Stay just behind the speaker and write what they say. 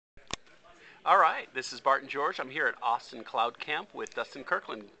All right, this is Bart and George. I'm here at Austin Cloud Camp with Dustin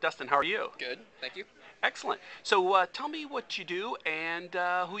Kirkland. Dustin, how are you? Good, thank you. Excellent. So tell me what you do and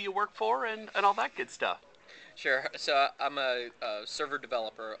who you work for and all that good stuff. Sure. So I'm a server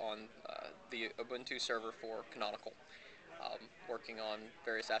developer on the Ubuntu server for Canonical, working on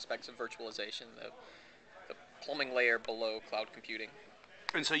various aspects of virtualization, the plumbing layer below cloud computing.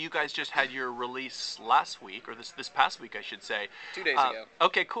 And so you guys just had your release last week, or this past week, I should say. 2 days ago.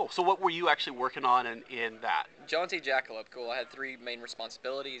 Okay, cool. So what were you actually working on in that? Jaunty Jackalope, cool. I had three main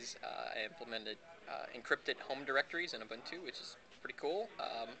responsibilities. I implemented encrypted home directories in Ubuntu, which is pretty cool.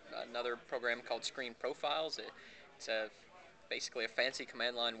 Another program called Screen Profiles. It's basically a fancy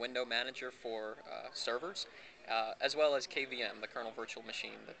command line window manager for servers, as well as KVM, the kernel virtual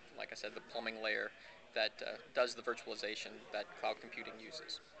machine, that, like I said, the plumbing layer that does the virtualization that cloud computing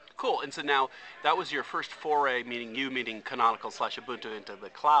uses. Cool. And so now that was your first foray, meaning Canonical / Ubuntu into the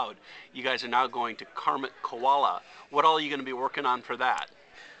cloud. You guys are now going to Karmic Koala. What all are you going to be working on for that?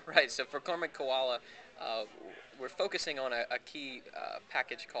 Right. So for Karmic Koala, we're focusing on a key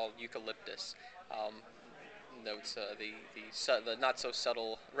package called Eucalyptus. Notes the not so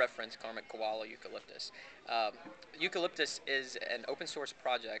subtle reference, Karmic Koala Eucalyptus. Eucalyptus is an open source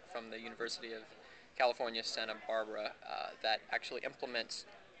project from the University of California, Santa Barbara, that actually implements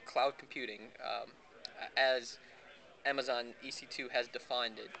cloud computing as Amazon EC2 has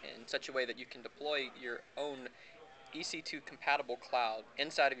defined it, in such a way that you can deploy your own EC2 compatible cloud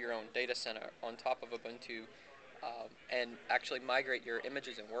inside of your own data center on top of Ubuntu, and actually migrate your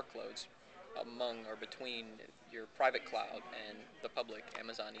images and workloads among or between your private cloud and the public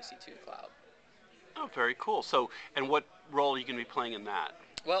Amazon EC2 cloud. Oh, very cool. So, and what role are you going to be playing in that?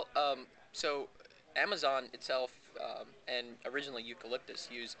 Well, so Amazon itself and originally Eucalyptus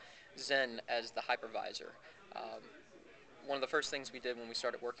use Zen as the hypervisor. One of the first things we did when we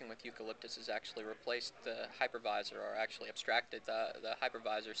started working with Eucalyptus is actually replaced the hypervisor, or actually abstracted the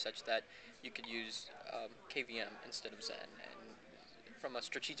hypervisor, such that you could use KVM instead of Zen. And from a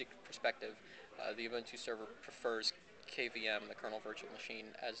strategic perspective, the Ubuntu server prefers KVM, the kernel virtual machine,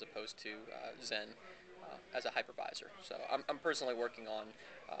 as opposed to Zen as a hypervisor. So I'm personally working on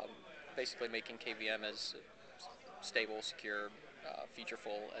basically making KVM as stable, secure,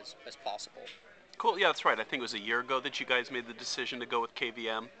 featureful as possible. Cool. Yeah, that's right. I think it was a year ago that you guys made the decision to go with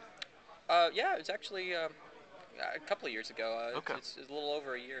KVM. Yeah, it's actually a couple of years ago. Okay. It's a little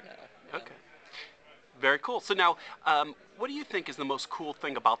over a year now. Okay. Very cool. So now, what do you think is the most cool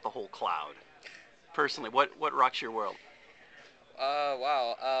thing about the whole cloud? Personally, what rocks your world?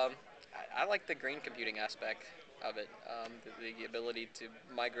 Wow. I like the green computing aspect of it. The ability to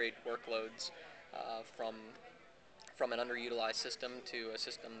migrate workloads from an underutilized system to a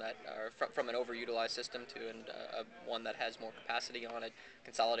system that, or from an overutilized system to one that has more capacity on it,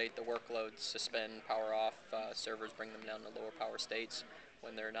 consolidate the workloads, suspend, power off servers, bring them down to lower power states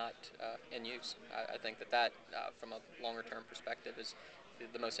when they're not in use. I think that from a longer term perspective, is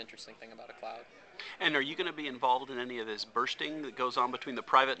the most interesting thing about a cloud. And are you going to be involved in any of this bursting that goes on between the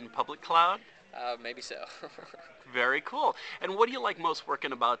private and public cloud? Maybe so. Very cool. And what do you like most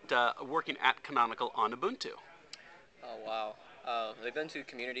working at Canonical on Ubuntu? Oh wow, the Ubuntu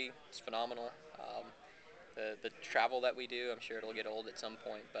community is phenomenal. The travel that we do, I'm sure it'll get old at some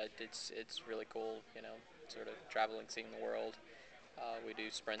point, but it's really cool. You know, sort of traveling, seeing the world. We do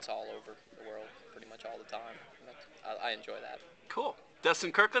sprints all over the world, pretty much all the time. I enjoy that. Cool.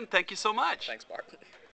 Dustin Kirkland, thank you so much. Thanks, Bart.